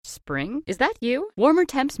spring? Is that you? Warmer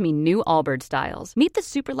temps mean new Allbirds styles. Meet the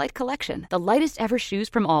Superlight Collection, the lightest ever shoes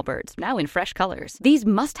from Allbirds, now in fresh colors. These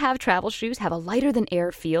must-have travel shoes have a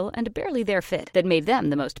lighter-than-air feel and a barely-there fit that made them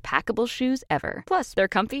the most packable shoes ever. Plus, they're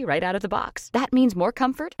comfy right out of the box. That means more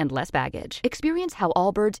comfort and less baggage. Experience how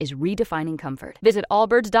Allbirds is redefining comfort. Visit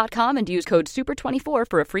allbirds.com and use code SUPER24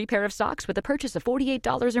 for a free pair of socks with a purchase of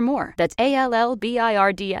 $48 or more. That's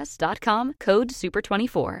ALLBIRDS.com, code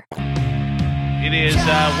SUPER24. It is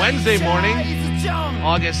Wednesday morning,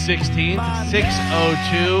 August 16th,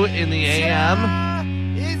 6:02 in the a.m.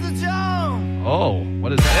 Oh,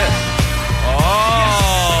 what is this?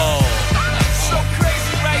 Oh! So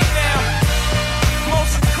crazy right now.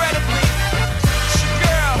 Most incredibly. It's your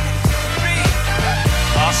girl, Bree.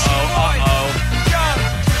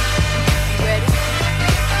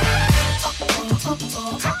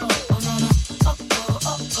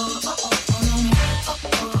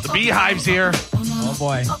 The Beehive's here. Oh,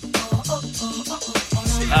 boy.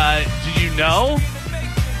 Did you know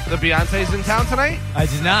that Beyonce's in town tonight? I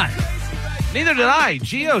did not. Neither did I.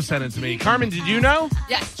 Gio sent it to me. Carmen, did you know?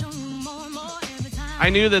 Yes. I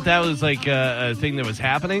knew that was like a thing that was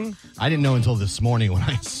happening. I didn't know until this morning when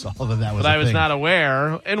I saw that was But I was not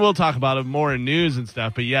aware, and we'll talk about it more in news and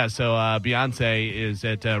stuff. But yeah, so Beyonce is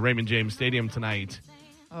at Raymond James Stadium tonight.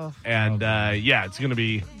 Oh. And yeah, it's going to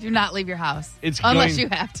be... Do not leave your house. Unless you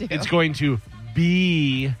have to. It's going to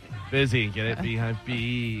be busy. Get it? Beehive,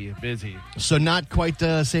 be busy. So not quite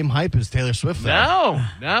the same hype as Taylor Swift, though.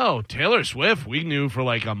 No. Taylor Swift, we knew for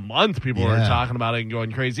like a month people were talking about it and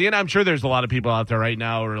going crazy. And I'm sure there's a lot of people out there right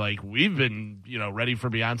now who are like, we've been, ready for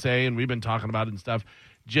Beyonce and we've been talking about it and stuff.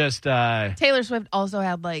 Just Taylor Swift also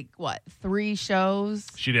had 3 shows.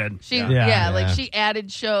 She did. She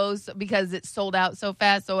added shows because it sold out so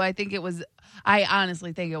fast. So I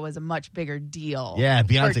honestly think it was a much bigger deal. Yeah,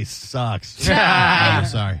 Beyonce sucks. I'm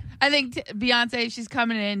sorry. I think Beyonce, she's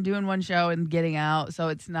coming in, doing one show and getting out. So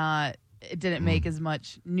it didn't make as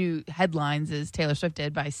much new headlines as Taylor Swift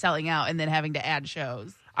did by selling out and then having to add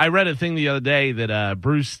shows. I read a thing the other day that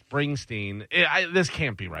Bruce Springsteen, this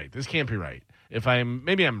can't be right.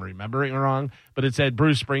 Maybe I'm remembering it wrong, but it said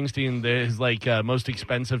Bruce Springsteen, his most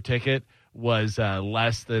expensive ticket was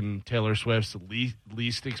less than Taylor Swift's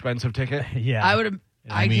least expensive ticket. Yeah, I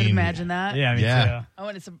could imagine that. Yeah, me too.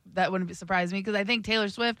 That wouldn't surprise me because I think Taylor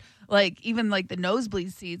Swift, even the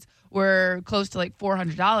nosebleed seats were close to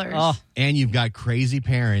 $400. Oh. And you've got crazy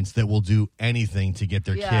parents that will do anything to get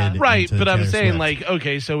their kid right. into But I'm Taylor saying Swift.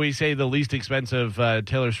 okay, so we say the least expensive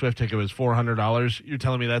Taylor Swift ticket was $400. You're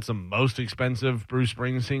telling me that's the most expensive Bruce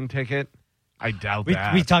Springsteen ticket? I doubt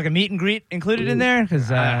that. We talking meet and greet included in there? Because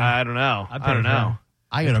I don't know. I don't know.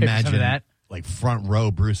 I could imagine that. Front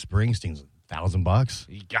row Bruce Springsteen's $1,000.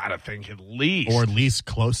 You gotta think at least, or at least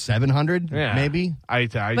close $700, maybe. I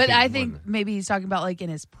think maybe he's talking about in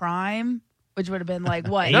his prime, which would have been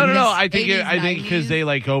what? No. I think because they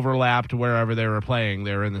overlapped wherever they were playing,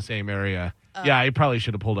 they were in the same area. Yeah, I probably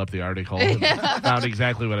should have pulled up the article and found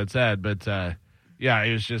exactly what it said, but yeah,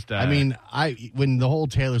 it was just. When the whole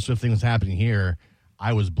Taylor Swift thing was happening here,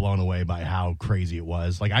 I was blown away by how crazy it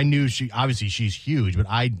was. I knew she's huge, but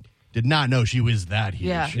I did not know she was that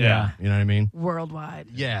huge. Yeah. You know what I mean? Worldwide.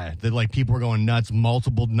 Yeah. That people were going nuts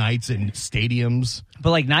multiple nights in stadiums.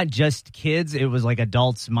 But not just kids, it was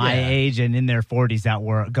adults my age and in their 40s that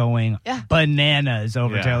were going bananas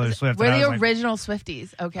over Taylor Swift. We're the original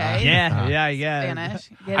Swifties, okay? Yeah. Spanish.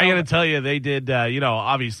 I got to tell you, they did,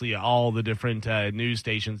 obviously all the different news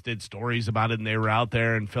stations did stories about it, and they were out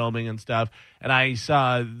there and filming and stuff. And I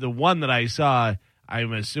saw, the one that I saw,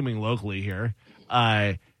 I'm assuming locally here,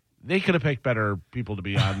 they could have picked better people to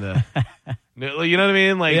be on the, you know what I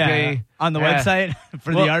mean? On the website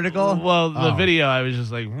for the article? Well, the video, I was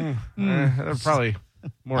just they're probably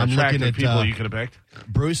more attractive people you could have picked.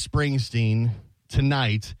 Bruce Springsteen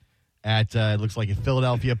tonight at, it looks like at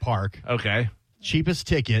Philadelphia Park. Okay. Cheapest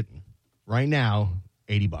ticket right now,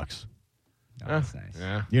 $80. That's nice.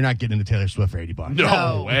 Yeah. You're not getting into Taylor Swift for $80.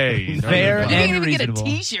 No way. Fair You can't and even reasonable.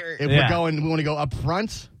 get a T-shirt. If we want to go up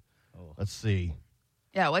front, let's see.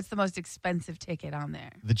 Yeah, what's the most expensive ticket on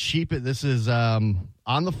there? The cheapest, this is on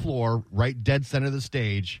the floor, right dead center of the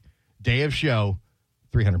stage, day of show,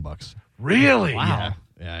 $300. Really? Wow.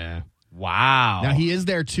 Yeah. Wow. Now, he is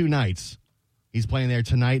there 2 nights. He's playing there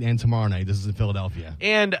tonight and tomorrow night. This is in Philadelphia.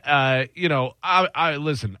 And, I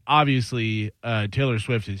listen, obviously, Taylor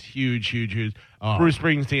Swift is huge. Oh. Bruce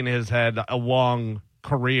Springsteen has had a long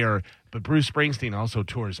career, but Bruce Springsteen also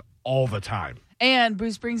tours all the time. And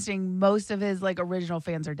Bruce Springsteen, most of his original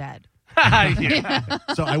fans are dead. Yeah.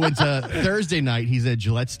 So I went to Thursday night. He's at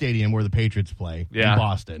Gillette Stadium where the Patriots play in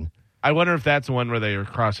Boston. I wonder if that's the one where they are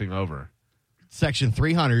crossing over. Section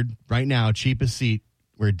 300 right now, cheapest seat.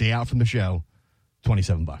 We're a day out from the show,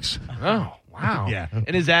 $27. Oh, wow. Yeah.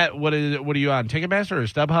 And is that what are you on, Ticketmaster or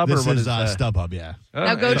StubHub? This or what is StubHub, yeah. Oh,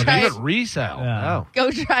 Now go it's try even it. resale. Yeah. Oh.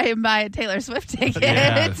 Go try and buy a Taylor Swift ticket.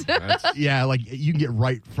 Yeah, that's- Yeah, like you can get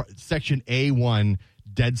section A1,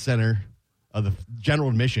 dead center of the general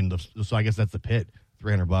admission. So I guess that's the pit,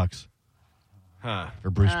 $300 for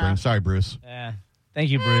Bruce Spring. Sorry, Bruce. Yeah. Thank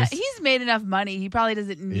you, Bruce. He's made enough money. He probably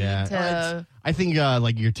doesn't need to. I think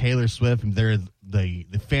like your Taylor Swift, the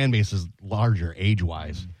fan base is larger age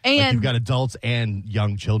wise, And- like you've got adults and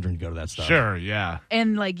young children go to that stuff. Sure, yeah.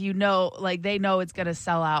 And they know it's going to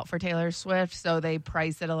sell out for Taylor Swift, so they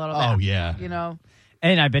price it a little bit. Oh yeah.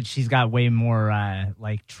 And I bet she's got way more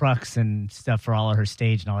like trucks and stuff for all of her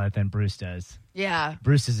stage and all that than Bruce does. Yeah.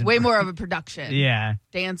 Bruce is Way more of a production. Yeah.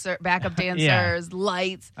 Backup dancers,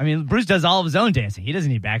 lights. I mean, Bruce does all of his own dancing. He doesn't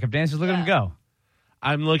need backup dancers. Look at him go.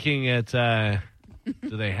 I'm looking at, do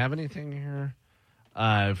they have anything here?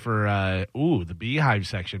 For the Beehive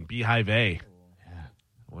section, Beehive A. Yeah.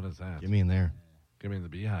 What is that? Give me in there. Give me the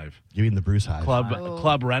Beehive. Give me in the Bruce Hive.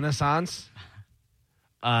 Club Renaissance.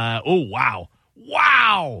 Wow.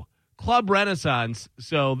 Club Renaissance.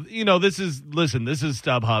 So, this is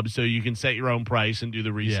StubHub, so you can set your own price and do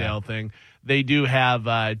the resale thing. They do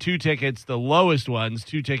have 2 tickets, the lowest ones,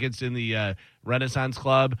 2 tickets in the Renaissance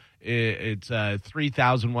Club. It's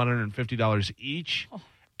 $3,150 each.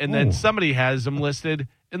 And then somebody has them listed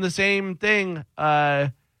in the same thing, row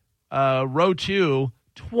 2,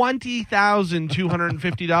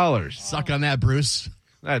 $20,250. Suck on that, Bruce.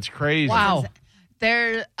 That's crazy. Wow.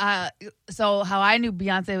 So how I knew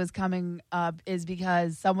Beyonce was coming up is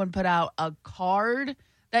because someone put out a card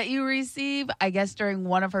that you receive, I guess during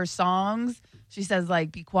one of her songs. She says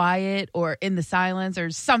like, be quiet or in the silence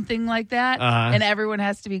or something like that. And everyone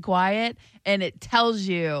has to be quiet. And it tells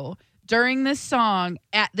you during this song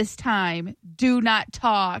at this time, do not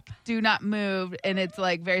talk, do not move. And it's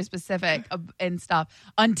like very specific and stuff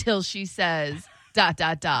until she says ...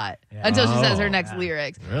 until she says her next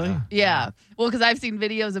lyrics. Really? Yeah. Well, because I've seen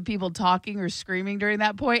videos of people talking or screaming during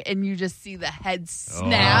that point, and you just see the head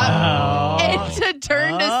snap and to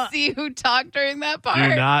turn to see who talked during that part.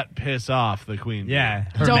 Do not piss off the Queen. Yeah.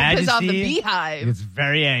 Her Don't Majesty piss off the Beehive. It's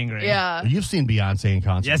very angry. Yeah. Well, you've seen Beyonce in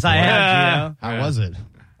concert. Yes, I before. have. Gino. How was it?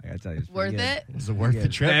 I gotta tell you, it's Worth pretty good. it? Was it worth the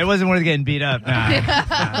trip? It wasn't worth getting beat up. Nah,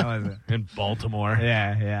 that wasn't. In Baltimore.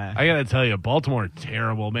 Yeah. I got to tell you, Baltimore,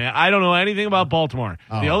 terrible, man. I don't know anything about Baltimore.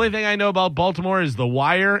 The only thing I know about Baltimore is The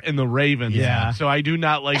Wire and the Ravens. Yeah. So I do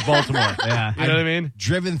not like Baltimore. Yeah. You know what I mean?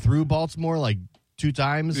 Driven through Baltimore like 2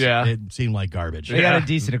 times. Yeah. It seemed like garbage. They got a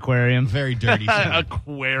decent aquarium. Very dirty. city.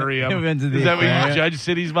 Aquarium. We've been to the Is that what you aquarium. judge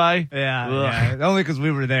cities by? Yeah. Only because we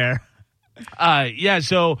were there. But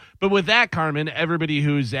with that, Carmen, everybody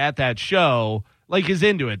who's at that show, is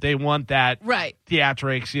into it. They want that Right.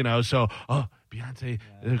 theatrics, so, Beyonce,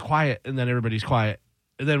 quiet, and then everybody's quiet.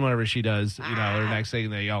 And then whenever she does, her next thing,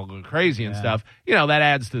 they all go crazy and stuff. That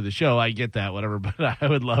adds to the show. I get that, whatever. But I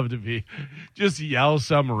would love to just yell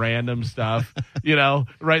some random stuff,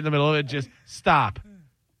 right in the middle of it. Just stop.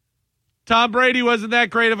 Tom Brady wasn't that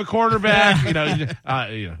great of a quarterback.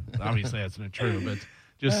 Obviously that's not true, but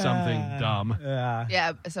just something dumb.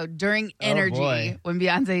 Yeah. So during Energy, boy. when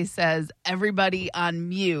Beyonce says, everybody on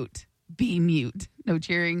mute, be mute. No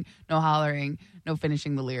cheering, no hollering, no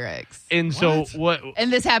finishing the lyrics. And so what?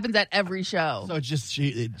 And this happens at every show. So it's just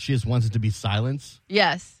she just wants it to be silence.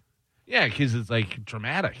 Yes. Yeah, because it's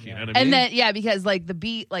dramatic. You know what I mean? And then, because the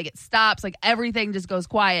beat, it stops, everything just goes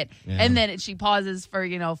quiet. Yeah. And then she pauses for,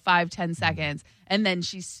 5-10 seconds. And then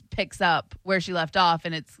she picks up where she left off.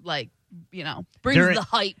 And it's brings the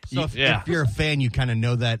hype. So if you're a fan, you kind of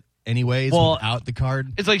know that anyways without the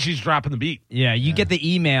card. it's like she's dropping the beat. Yeah, you get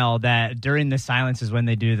the email that during the silence is when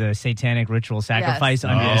they do the satanic ritual sacrifice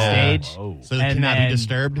under the stage. So it cannot be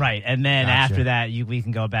disturbed? Right. And then Gotcha. after that, we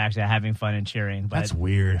can go back to having fun and cheering. But That's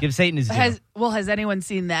weird. give Satan his due. Has anyone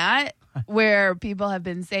seen that? Where people have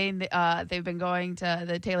been saying they've been going to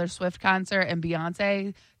the Taylor Swift concert and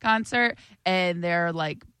Beyonce concert, and they're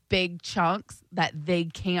big chunks that they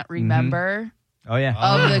can't remember Oh, yeah.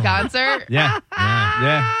 of the concert. Yeah.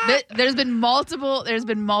 There's been multiple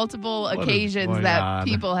occasions going that on?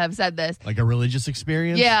 people have said this. Like a religious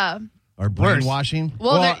experience? Yeah. Or brainwashing?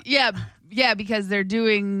 Well, because they're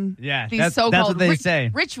doing Yeah, these that's so-called what they say.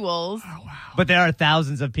 rituals. But there are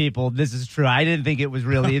thousands of people. This is true. I didn't think it was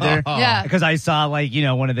real either. Yeah. Because I saw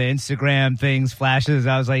one of the Instagram things flashes.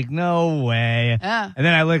 I was like, no way. Yeah. And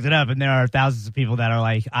then I looked it up and there are thousands of people that are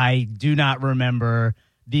like, I do not remember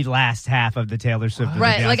the last half of the Taylor Swift.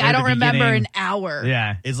 Right. Like, I don't remember beginning. an hour.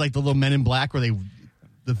 Yeah. It's like the little Men in Black where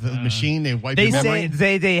the machine, they wipe They your say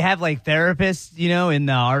memory. they have like therapists, in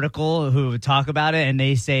the article who talk about it, and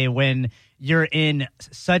they say when you're in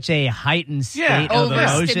such a heightened state of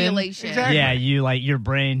emotion, Overstimulation. Exactly. yeah, your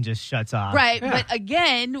brain just shuts off. Right. But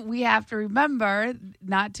again, we have to remember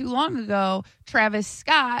not too long ago, Travis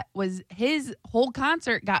Scott his whole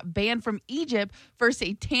concert got banned from Egypt for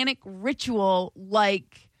satanic ritual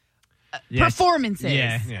Yes. performances.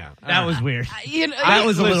 Yeah, that was weird. That That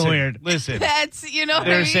was a little weird. Listen, That's, what I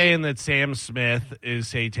they're mean? saying that Sam Smith is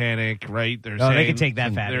satanic, right? They're Oh, saying they can take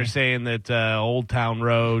that fat. They're saying that Old Town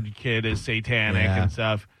Road kid is satanic Yeah. and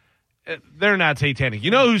stuff. They're not satanic.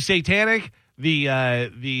 You know who's satanic? The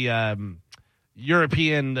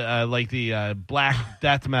European, the black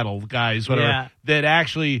death metal guys, whatever, Yeah. that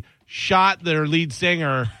actually shot their lead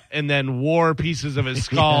singer and then wore pieces of his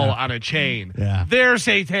skull on a chain. Yeah. They're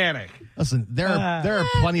satanic. Listen, there are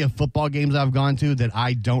plenty of football games I've gone to that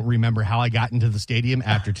I don't remember how I got into the stadium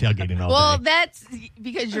after tailgating all Well, day. that's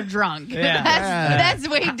because you're drunk. Yeah. That's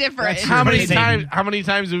way different. How many Satan.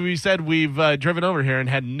 times have we said we've driven over here and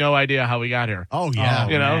had no idea how we got here? Oh, yeah.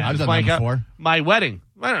 You know, I've just done like that before. my wedding.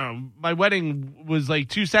 I don't know. My wedding was like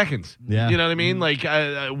 2 seconds. Yeah. You know what I mean? Like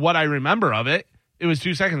what I remember of it, it was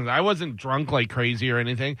 2 seconds. I wasn't drunk like crazy or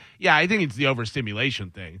anything. Yeah, I think it's the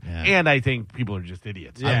overstimulation thing. Yeah. And I think people are just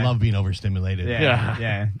idiots. I love being overstimulated.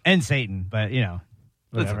 Yeah. And Satan, but whatever.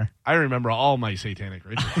 Listen, I remember all my satanic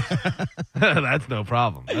rituals. That's no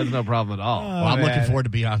problem. That's no problem at all. Well, I'm looking forward to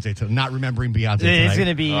Beyonce, not remembering Beyonce It's tonight. going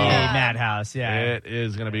to be a madhouse. Yeah. It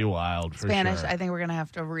is going to be wild for Spanish, sure. I think we're going to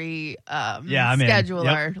have to I'm in. schedule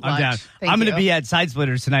Yep, our I'm lunch. down. Thank I'm going you. to be at Side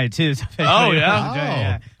Splitters tonight, too. So if Oh, anybody yeah? wants to join,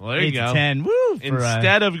 yeah. Well, there you 8 to go. 10. Woo!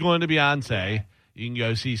 Instead of going to Beyonce, you can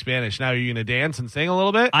go see Spanish. Now, are you going to dance and sing a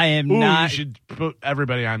little bit? I am Ooh, not- You should put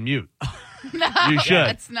everybody on mute. You should.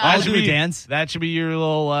 That's not- That I'll should do a be- dance. That should be your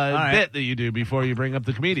little right. bit that you do before you bring up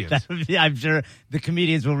the comedians. I'm sure the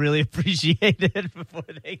comedians will really appreciate it before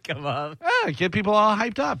they come up. Get people all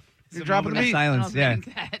hyped up. You're It's a dropping the moment of beat. I silence. don't Yeah.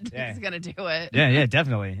 think that Yeah. is going to do it. Yeah,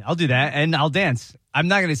 definitely. I'll do that, and I'll dance. I'm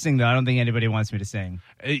not going to sing, though. I don't think anybody wants me to sing.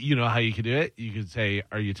 You know how you could do it? You could say,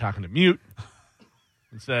 "Are you talking to mute?"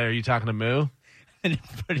 Instead, "Are you talking to moo?" And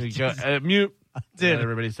You go, mute. Dude. And then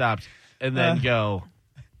everybody stops. And then go,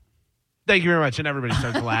 "Thank you very much." And everybody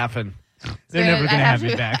starts laughing. they're never going to have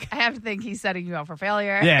me to- back. I have to think he's setting you up for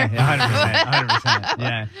failure. Yeah, 100%.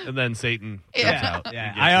 Yeah. And then Satan Yeah. jumps out. Yeah,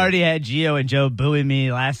 and gets I you. already had Gio and Joe booing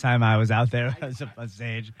me last time I was out there on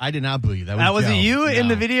stage. I did not boo you. That That wasn't Joe. you in No.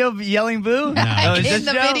 the video yelling boo? That was In just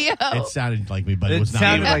the Joe? video. It sounded like me, but it It was not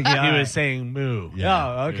sounded you. like you. He All right. was saying moo. Yeah.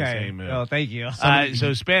 Oh, He was okay. saying moo. Well, thank you.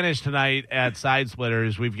 So Spanish tonight at Side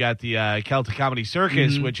Splitters. We've got the Calta Comedy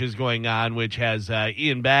Circus, which is going on, which has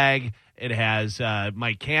Ian Bagg, it has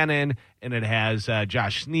Mike Cannon, and it has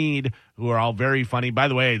Josh Sneed, who are all very funny. By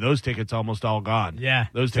the way, those tickets almost all gone. Yeah,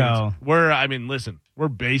 Those tickets. so- Listen, we're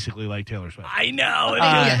basically like Taylor Swift. I know.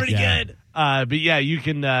 Yeah. It's pretty good. But yeah, you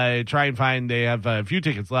can try and find, they have a few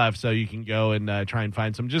tickets left, so you can go and try and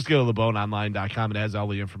find some. Just go to theboneonline.com. It has all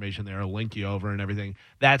the information there. It'll link you over and everything.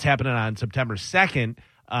 That's happening on September 2nd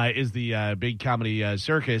is the big comedy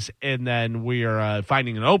circus. And then we are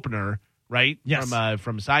finding an opener, right? Yes.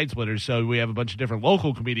 From Side Splitters. So we have a bunch of different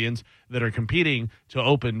local comedians that are competing to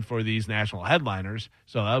open for these national headliners.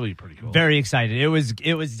 So that'll be pretty cool. Very excited. It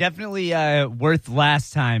was definitely worth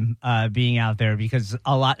last time being out there because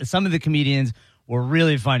some of the comedians were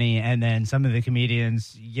really funny, and then some of the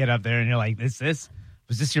comedians you get up there and you're like,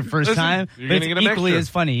 was this your first Listen, time? you're But gonna it's get a equally mixture. as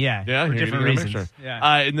funny, yeah. Yeah, for you're different gonna get a reasons. mixture.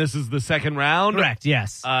 Yeah. And this is the second round. Correct.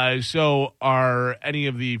 Yes. So are any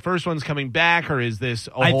of the first ones coming back, or is this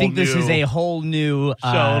a I whole think this new- is a whole new.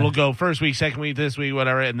 So it'll go first week, second week, this week,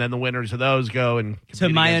 whatever, and then the winners of those go and compete to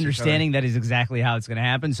my against each understanding, that is exactly how it's going to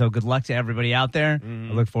happen. So good luck to everybody out there.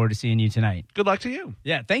 I look forward to seeing you tonight. other. Good luck to you.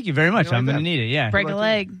 Yeah, thank you very much. You like I'm going to that? need it. Yeah, Break a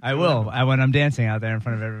leg. I will. When I'm dancing out there in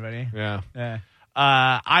front of everybody. Yeah. Yeah.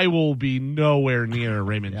 I will be nowhere near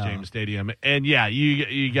Raymond Yeah. James Stadium, and yeah,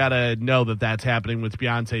 you got to know that that's happening with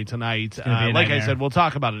Beyonce tonight. gonna be a Like I nightmare. said, we'll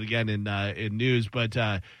talk about it again in news, but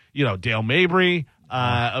Dale Mabry,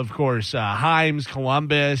 of course, Himes,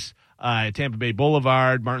 Columbus, Tampa Bay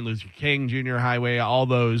Boulevard, Martin Luther King Jr. Highway, all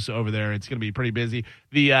those over there. It's going to be pretty busy.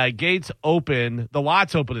 The gates open, the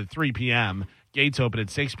lots open at 3 p.m. Gates open at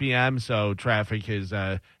 6 p.m., so traffic is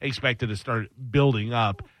expected to start building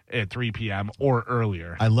up at 3 p.m. or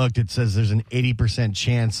earlier. I looked. It says there's an 80%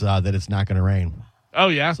 chance that it's not going to rain. Oh,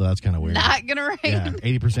 yeah? So that's kind of weird. Not gonna rain. Yeah,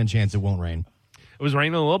 80% chance it won't rain. It was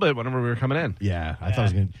raining a little bit whenever we were coming in. Yeah, I thought it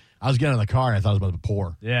was going to. I was getting out of the car and I thought it was about to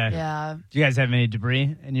pour. Yeah. Yeah. Do you guys have any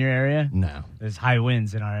debris in your area? No. There's high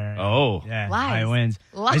winds in our area. Oh. Yeah, Lies. high winds.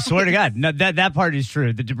 I Lies. swear to God. No, that part is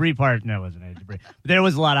true. The debris part, no, it wasn't any debris. But there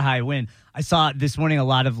was a lot of high wind. I saw this morning a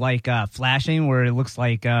lot of like flashing where it looks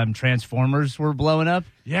like transformers were blowing up.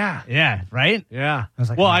 Yeah. Yeah, right? Yeah. I was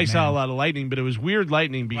like, well, oh, I saw man. a lot of lightning, but it was weird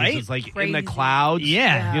lightning because Right? it's like in Crazy. the clouds.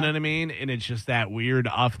 Yeah. You know what I mean? And it's just that weird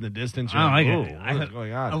off in the distance. You're I like, don't "Ooh, like it. what is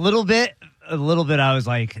going on? A little bit, I was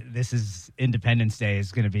like, this is Independence Day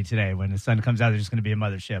is going to be today. When the sun comes out, there's just going to be a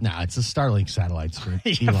mothership. No, it's a Starlink satellite stream.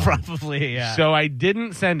 Yeah, probably, yeah. So I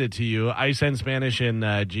didn't send it to you. I sent Spanish and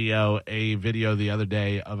Gio a video the other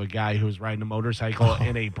day of a guy who was riding a motorcycle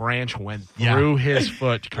and a branch went through his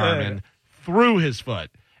foot, Carmen. Through his foot.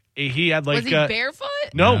 He had like Was he barefoot?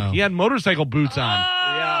 No, he had motorcycle boots on.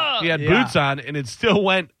 Yeah. He had boots on, and it still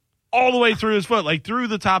went all the way through his foot, like through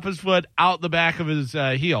the top of his foot, out the back of his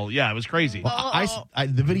heel. Yeah, it was crazy. Well, I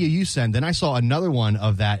the video you sent, then I saw another one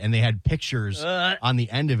of that, and they had pictures on the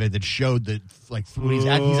end of it that showed that, like, he's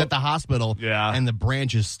at the hospital, and the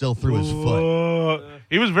branch is still through his foot.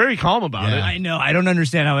 He was very calm about it. I know. I don't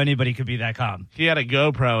understand how anybody could be that calm. He had a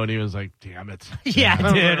GoPro, and he was like, damn it.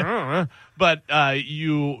 Yeah, dude. But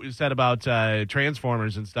you said about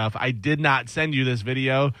Transformers and stuff. I did not send you this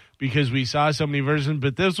video because we saw so many versions,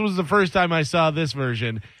 but this was the first time I saw this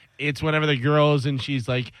version. It's whenever the girl's and she's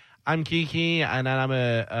like, I'm Kiki, and I'm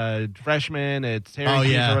a freshman at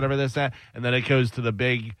Syracuse or whatever this, that. And then it goes to the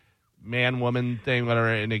big man-woman thing,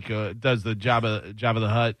 whatever, and it does the Jabba the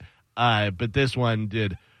Hutt. But this one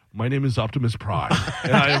did, my name is Optimus Prime.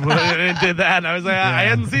 And it did that, and I was like, I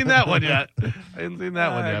hadn't seen that one yet.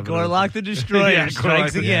 Gorlock the Destroyer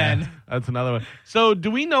strikes again. Yeah. That's another one. So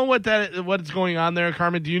do we know what's going on there,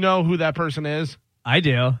 Carmen? Do you know who that person is? I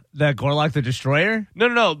do. The Gorlock the Destroyer?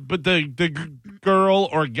 No. But the girl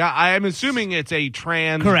or guy, I'm assuming it's a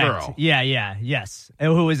trans girl. Yeah, yes.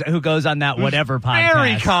 Who goes on that whatever podcast.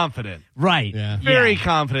 Very confident. Right. Yeah. Very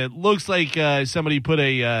confident. Looks like somebody put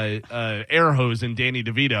a air hose in Danny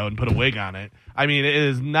DeVito and put a wig on it. I mean,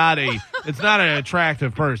 it's not an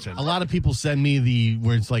attractive person. A lot of people send me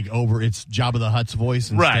where it's like it's Jabba the Hutt's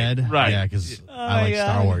voice instead. Right. Yeah, because I like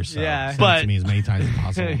Star Wars. So send it to me as many times as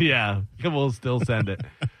possible. Yeah, we'll still send it.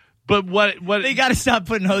 But what they got to stop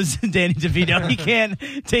putting hoses in Danny DeVito. He can't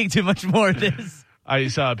take too much more of this. I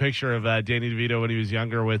saw a picture of Danny DeVito when he was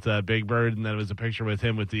younger with Big Bird, and then it was a picture with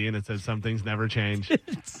him with D, and it said some things never change.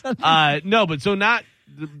 No, but so not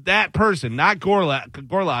that person, not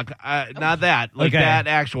Gorlock, not that, like that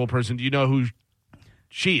actual person. Do you know who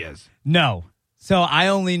she is? No. So I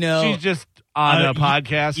only know she's just on a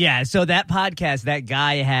podcast. Yeah. So that podcast, that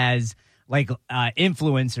guy has like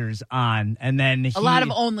influencers on, and then A lot of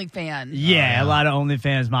OnlyFans. Yeah, a lot of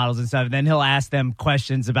OnlyFans models and stuff. And then he'll ask them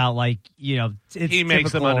questions about he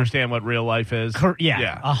makes them understand what real life is.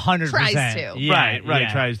 100%. Tries to. Yeah, right.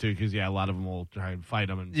 yeah. Tries to because a lot of them will try and fight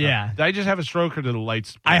him. And stuff. Yeah. Did I just have a stroke or did the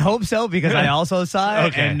lights? I hope so because I also saw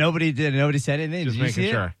it Okay. and nobody did. Nobody said anything. Just did you making see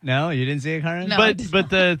it? sure. No, you didn't see it, Karen? No. But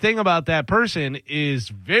the thing about that person is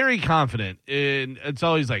very confident. And it's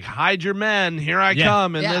always like, hide your men, here I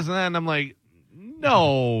come, and this and that. And I'm like,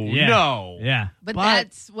 no. Yeah. But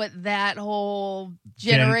that's what that whole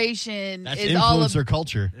generation That's is all influencer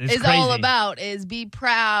culture. It's is crazy. all about, is be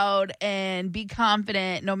proud and be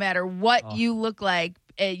confident no matter what you look like.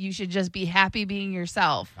 You should just be happy being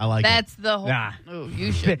yourself. I like That's the whole. Nah. Oh,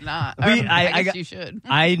 you should not. I guess you should.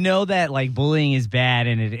 I know that like bullying is bad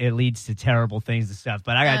and it leads to terrible things and stuff.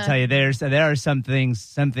 But I got to tell you, there are some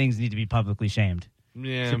things need to be publicly shamed.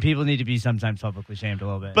 Yeah. So people need to be sometimes publicly shamed a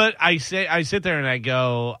little bit. But I sit there and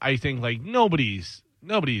I think like nobody's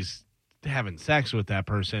having sex with that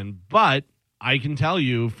person, but I can tell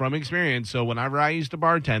you from experience. So whenever I used to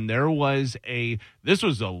bartend, this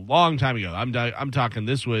was a long time ago. I'm talking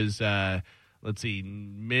this was let's see,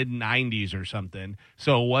 mid 90s or something.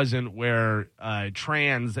 So it wasn't where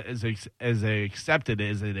trans as accepted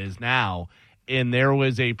as it is now. And there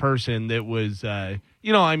was a person that was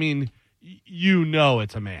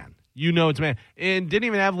it's a man. It's a man. And didn't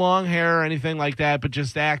even have long hair or anything like that, but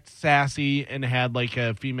just act sassy and had like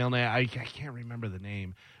a female name. I can't remember the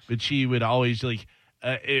name, but she would always slam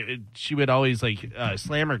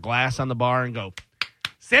her glass on the bar and go,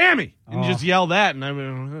 Sammy, and just yell that. And I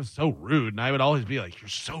mean, that's so rude. And I would always be like, you're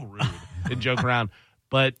so rude, and joke around.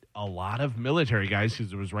 But a lot of military guys,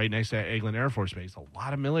 because it was right next to Eglin Air Force Base, a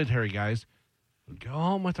lot of military guys would go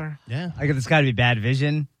home with her. Yeah. I guess it's got to be bad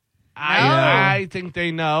vision. I think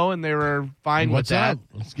they know, and they were fine What's with that. up?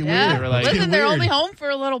 Let's get Yeah. weird. Like, Listen, they're weird. only home for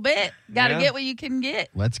a little bit. Got to Yeah. get what you can get.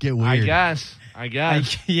 Let's get weird. I guess. I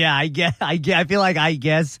feel like I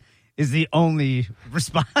guess is the only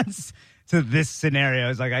response to this scenario.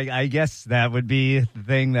 It's like, I guess that would be the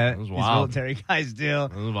thing that was these wild. military guys do.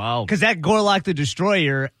 That was wild. Because that Gorlock the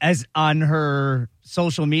Destroyer, as on her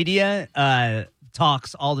social media,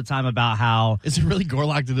 talks all the time about how Is it really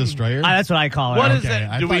Gorlock the Destroyer? that's what I call her. What is Okay, that?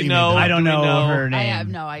 I Do thought we you know? meant that. I don't do we know her name. I have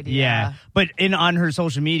no idea. Yeah, but on her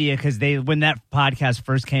social media, because when that podcast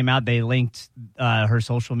first came out, they linked her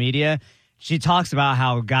social media. She talks about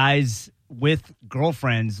how guys with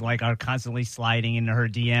girlfriends are constantly sliding into her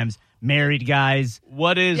DMs. Married guys,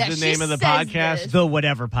 What is Yeah, the she name of the says podcast? this. the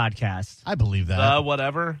Whatever Podcast. I believe that. The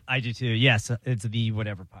whatever. I do too. Yes, it's the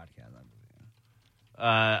Whatever Podcast.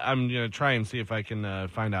 I'm gonna try and see if I can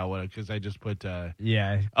find out what, because I just put.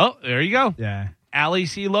 Yeah, Oh, there you go. yeah. Ali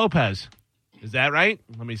C. Lopez. Is that right?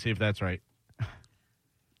 Let me see if that's right.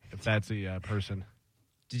 If that's the person.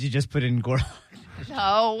 Did you just put in Gorlock?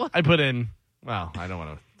 No. I put in. Well, I don't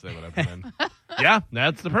want to say what I put in. Yeah,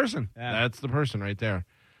 that's the person. Yeah. That's the person right there.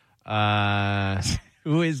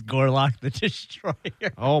 Who is Gorlock the Destroyer?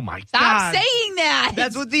 Oh my Stop God. saying that.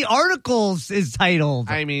 That's what the articles is titled.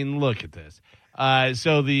 I mean, look at this.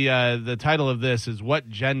 So the title of this is "What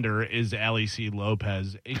Gender is Ali C.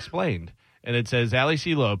 Lopez Explained?" And it says Ali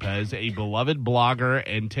C. Lopez, a beloved blogger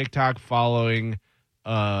and TikTok following,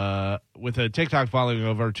 with a TikTok following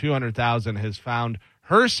over 200,000, has found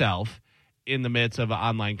herself in the midst of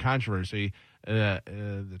online controversy.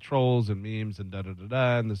 The trolls and memes and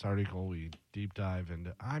da-da-da-da. In this article, we deep dive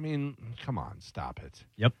into. I mean, come on, stop it.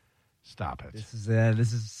 Yep. Stop it. This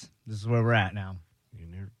is where we're at now. You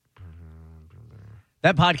near-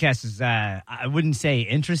 That podcast is, I wouldn't say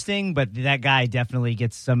interesting, but that guy definitely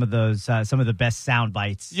gets some of those, some of the best sound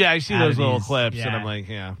bites. Yeah, I see out those of little these. clips, Yeah. and I'm like,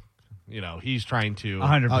 yeah, he's trying to.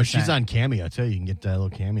 100%. Oh, she's on Cameo too. You can get that little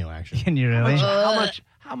cameo action. Can you really?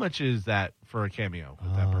 How much is that for a cameo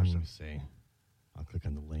with that Let person? me see. I'll click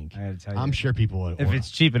on the link. I gotta tell you. I'm sure people would. If it's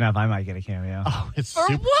cheap enough, I might get a cameo. oh, it's For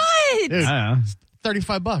super, what? Dude, I don't know.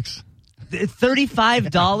 $35. $35?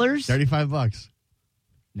 $35.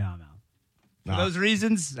 No, I'm out. For Nah. those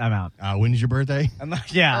reasons, I'm out. When's your birthday? I'm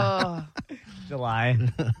not, yeah, Ugh. July.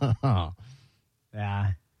 Oh.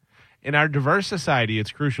 Yeah. In our diverse society,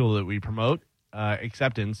 it's crucial that we promote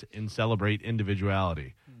acceptance and celebrate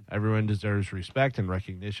individuality. Everyone deserves respect and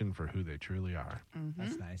recognition for who they truly are.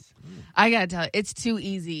 That's nice. I gotta tell you, it's too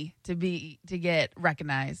easy to get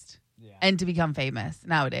recognized and to become famous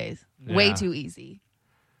nowadays. Way Yeah. too easy.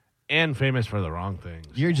 And famous for the wrong things.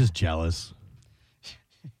 You're just jealous.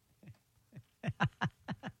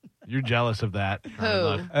 You're jealous of that. Who?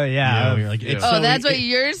 Look. Oh, yeah. You're like, it's Oh, so that's what e-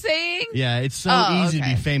 you're saying? Yeah, it's so Oh, easy to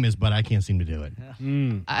okay. be famous, but I can't seem to do it.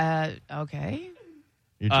 Okay.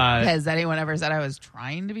 You're jealous. Has anyone ever said I was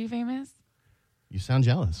trying to be famous? You sound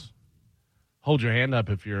jealous. Hold your hand up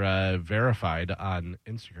if you're verified on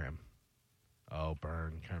Instagram. Oh,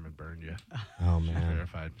 burn. Carmen burned you. Oh man.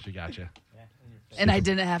 Verified. She got you. And I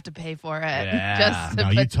didn't have to pay for it. Yeah. Just to No,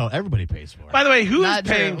 you put- told everybody pays for it. By the way, who's Not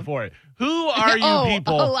paying true. for it? Who are you Oh,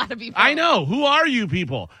 people? a lot of people. I know. Who are you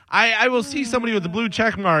people? I will see somebody with a blue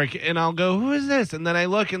check mark, and I'll go, who is this? And then I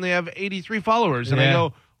look, and they have 83 followers. And I Yeah.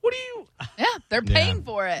 go, what do you... Yeah, they're paying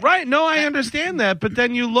for it. Right. No, I understand that. But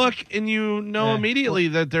then you look, and you know Yeah. immediately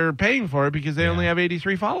that they're paying for it because they only have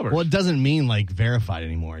 83 followers. Well, it doesn't mean like verified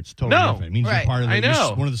anymore. It's totally No. different. It means Right. you're part of the, I know.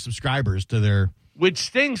 you're one of the subscribers to their. Which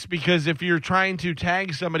stinks because if you're trying to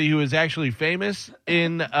tag somebody who is actually famous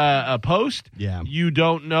in a post, Yeah. you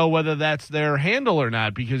don't know whether that's their handle or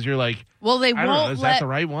not because you're like, Well, they I don't know, won't is that let the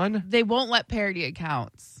right one? they won't let parody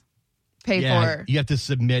accounts pay Yeah, for. you have to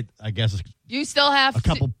submit, I guess, You still have a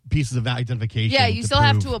couple pieces of identification. Yeah, you still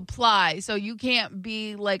have prove- to apply. So you can't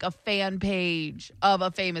be like a fan page of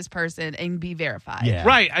a famous person and be verified. Yeah.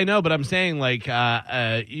 Right, I know, but I'm saying like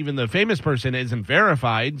even the famous person isn't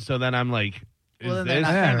verified, so then I'm like, is Well, then they're this?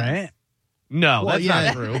 not Yeah, famous. right? No, Well, that's yeah.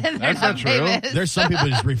 not true. They're That's not not true. famous. There's some people that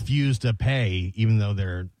just refuse to pay, even though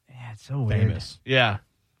they're Yeah, it's so weird. famous. Yeah.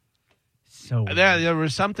 So weird. There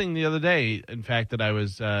was something the other day, in fact, that I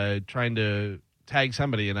was trying to tag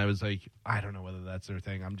somebody, and I was like, I don't know whether that's their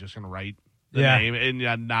thing. I'm just going to write the Yeah. name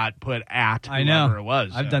and not put at I whoever know. it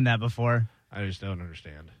was. I've So done that before. I just don't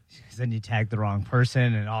understand. 'Cause then you tag the wrong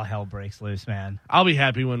person and all hell breaks loose, man. I'll be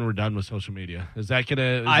happy when we're done with social media. Is that gonna?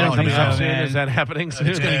 Is I that don't coming think out so, soon? man. Is that happening soon?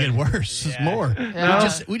 It's going to get worse. It's more.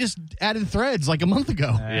 Yeah. We just added threads like a month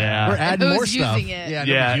ago. Yeah. We're adding Who's more stuff. using it? Yeah,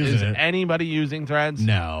 Yeah. nobody's Is using it. anybody using Threads?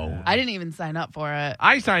 No. I didn't even sign up for it.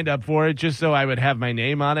 I signed up for it just so I would have my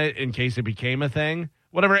name on it in case it became a thing.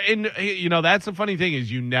 whatever. And, that's the funny thing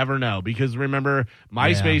is you never know because remember,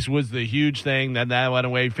 MySpace was the huge thing. Then that went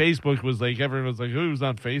away. Facebook was like, everyone was like, who's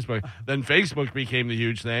on Facebook? Then Facebook became the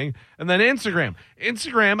huge thing. And then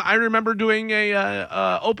Instagram. I remember doing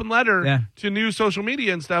a open letter to new social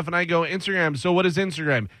media and stuff. And I go, Instagram. So what is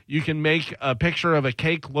Instagram? You can make a picture of a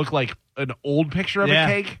cake look like an old picture of a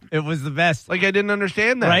cake. It was the best. Like I didn't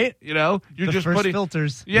understand that. Right? You're the just first putting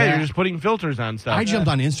filters. Yeah, you're just putting filters on stuff. I jumped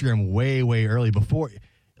on Instagram way, way early before.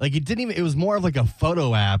 Like it was more of like a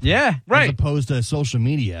photo app. Yeah. As opposed to social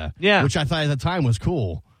media. Yeah. Which I thought at the time was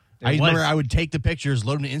cool. I remember I would take the pictures,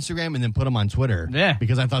 load them to Instagram, and then put them on Twitter. Yeah.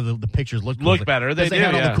 Because I thought the pictures looked cool. better. They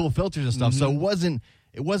had all the cool filters and stuff. So it wasn't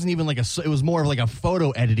even like it was more of like a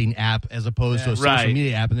photo editing app as opposed to a social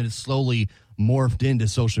media app, and then it slowly morphed into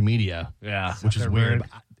social media. Yeah. Which is weird.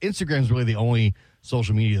 Instagram's really the only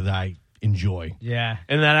social media that I enjoy. Yeah.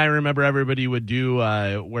 And then I remember everybody would do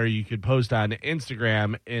where you could post on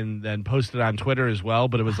Instagram and then post it on Twitter as well,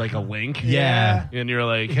 but it was like a link. Yeah. And you're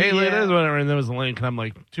like, hey, look at this, whatever. And there was a link, and I'm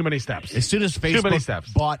like, too many steps. As soon as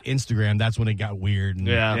Facebook bought Instagram, that's when it got weird.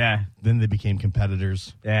 And then they became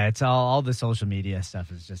competitors. Yeah, it's all the social media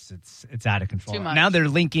stuff is just it's out of control. Too much. Now they're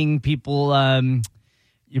linking people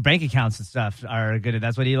your bank accounts and stuff are good.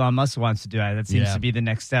 That's what Elon Musk wants to do. That seems to be the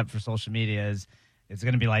next step for social media is it's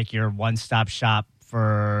going to be like your one-stop shop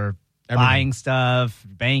for buying stuff,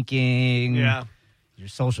 banking, your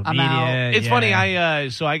social media. It's funny.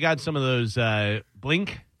 I got some of those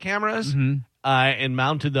Blink cameras and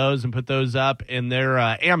mounted those and put those up, and they're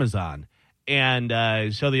Amazon.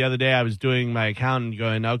 And so the other day I was doing my account and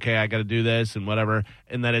going, okay, I got to do this and whatever.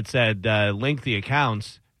 And then it said link the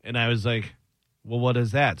accounts, and I was like, well, what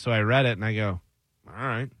is that? So I read it and I go, all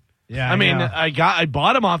right. Yeah, I mean, I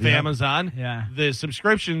bought them off Amazon. Yeah, the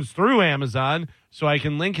subscriptions through Amazon, so I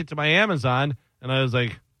can link it to my Amazon. And I was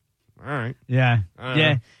like, all right, yeah.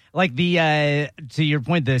 Like the to your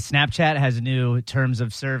point, the Snapchat has new terms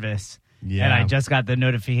of service. Yeah, and I just got the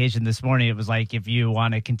notification this morning. It was like if you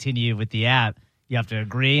want to continue with the app, you have to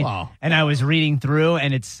agree. Wow. And I was reading through,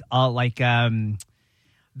 and it's all like.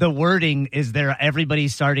 The wording is there.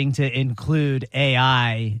 Everybody's starting to include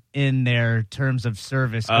AI in their terms of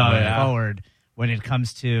service going forward when it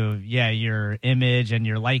comes to your image and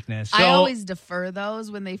your likeness. I always defer those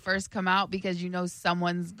when they first come out because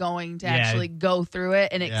someone's going to actually go through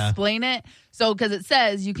it and explain it. So because it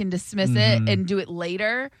says you can dismiss it and do it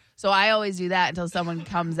later. So I always do that until someone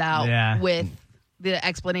comes out with the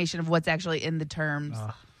explanation of what's actually in the terms.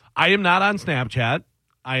 I am not on Snapchat.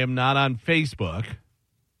 I am not on Facebook.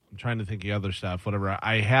 I'm trying to think of other stuff, whatever.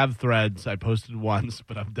 I have Threads. I posted once,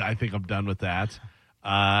 but I think I'm done with that.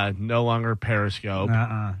 No longer Periscope.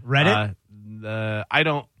 Reddit? I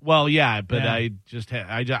don't. Well, yeah, but I just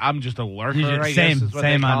I'm just a lurker.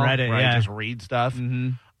 Same on Reddit. Where I just read stuff. Mm-hmm.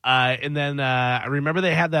 And then I remember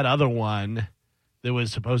they had that other one that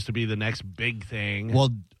was supposed to be the next big thing. Well,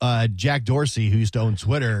 Jack Dorsey, who used to own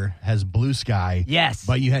Twitter, has Blue Sky. Yes,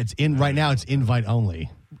 but right now it's invite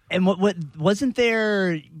only. And what wasn't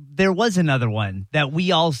there? There was another one that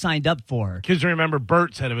we all signed up for. Because remember,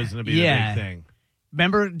 Bert said it was going to be the big thing.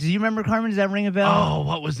 Remember? Do you remember, Carmen? Does that ring a bell? Oh,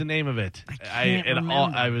 what was the name of it? I remember.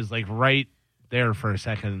 I was like right there for a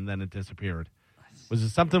second, and then it disappeared. Was it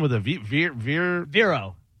something with a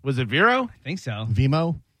Vero? Was it Vero? I think so.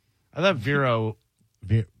 Vimo? I thought Vero.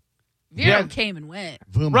 Vero came and went.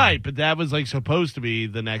 Vuma. Right, but that was like supposed to be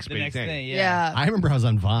the next big thing. Yeah. I remember I was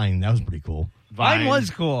on Vine. That was pretty cool. Vine was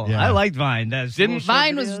cool. Yeah. I liked Vine.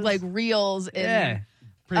 Vine was like Reels and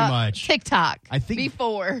pretty much TikTok. I think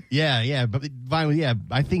before. Yeah, but Vine.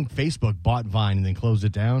 I think Facebook bought Vine and then closed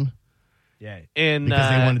it down. Yeah, and because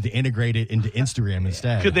they wanted to integrate it into Instagram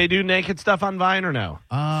instead. Could they do naked stuff on Vine or no?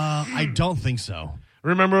 I don't think so.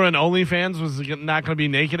 Remember when OnlyFans was not going to be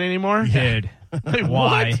naked anymore? Dude, like,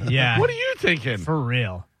 why? What? Yeah, what are you thinking? For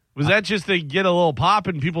real. Was that just to get a little pop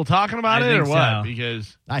and people talking about it, or what? So.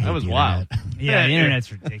 Because that was wild. Yeah, the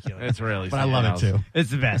internet's ridiculous. It's really, but I love it too.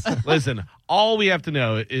 It's the best. Listen, all we have to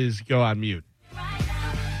know is go on mute.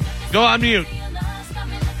 Go on mute.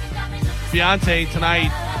 Beyonce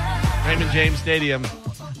tonight, Raymond James Stadium.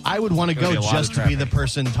 I would want to go just to be the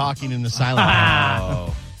person talking in the silent.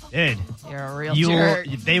 Oh. Dude, you're a real jerk.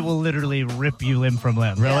 They will literally rip you limb from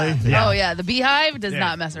limb. Really? Yeah. Oh, yeah. The Beehive does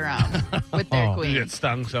not mess around with their queen. You get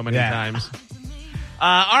stung so many times.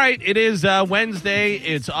 All right. It is Wednesday.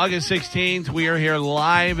 It's August 16th. We are here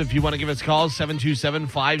live. If you want to give us calls,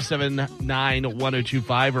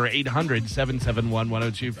 727-579-1025 or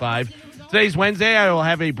 800-771-1025. Today's Wednesday. I will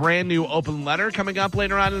have a brand new open letter coming up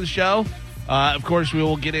later on in the show. Of course, we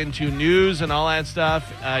will get into news and all that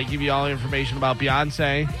stuff, give you all the information about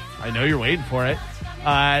Beyonce. I know you're waiting for it.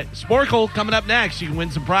 Sporkle coming up next. You can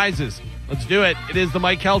win some prizes. Let's do it. It is the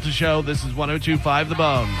Mike Calta Show. This is 102.5 The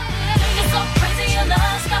Bone.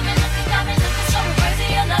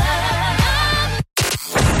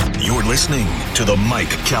 You're listening to the Mike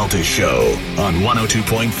Calta Show on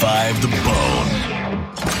 102.5 The Bone.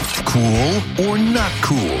 Cool or not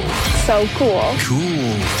cool? So cool.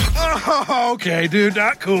 Cool Oh, okay, dude,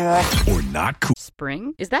 not cool. or not cool?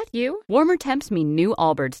 Spring? Is that you? Warmer temps mean new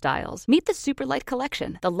Allbirds styles. Meet the Superlight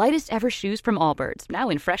Collection, the lightest ever shoes from Allbirds, now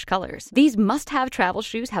in fresh colors. These must-have travel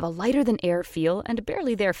shoes have a lighter-than-air feel and a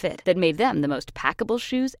barely-there fit that made them the most packable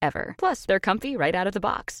shoes ever. Plus, they're comfy right out of the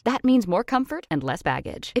box. That means more comfort and less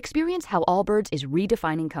baggage. Experience how Allbirds is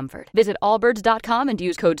redefining comfort. Visit allbirds.com and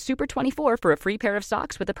use code SUPER24 for a free pair of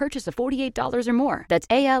socks with a purchase of $48 or more. That's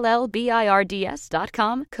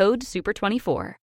ALLBIRDS.com, code SUPER24.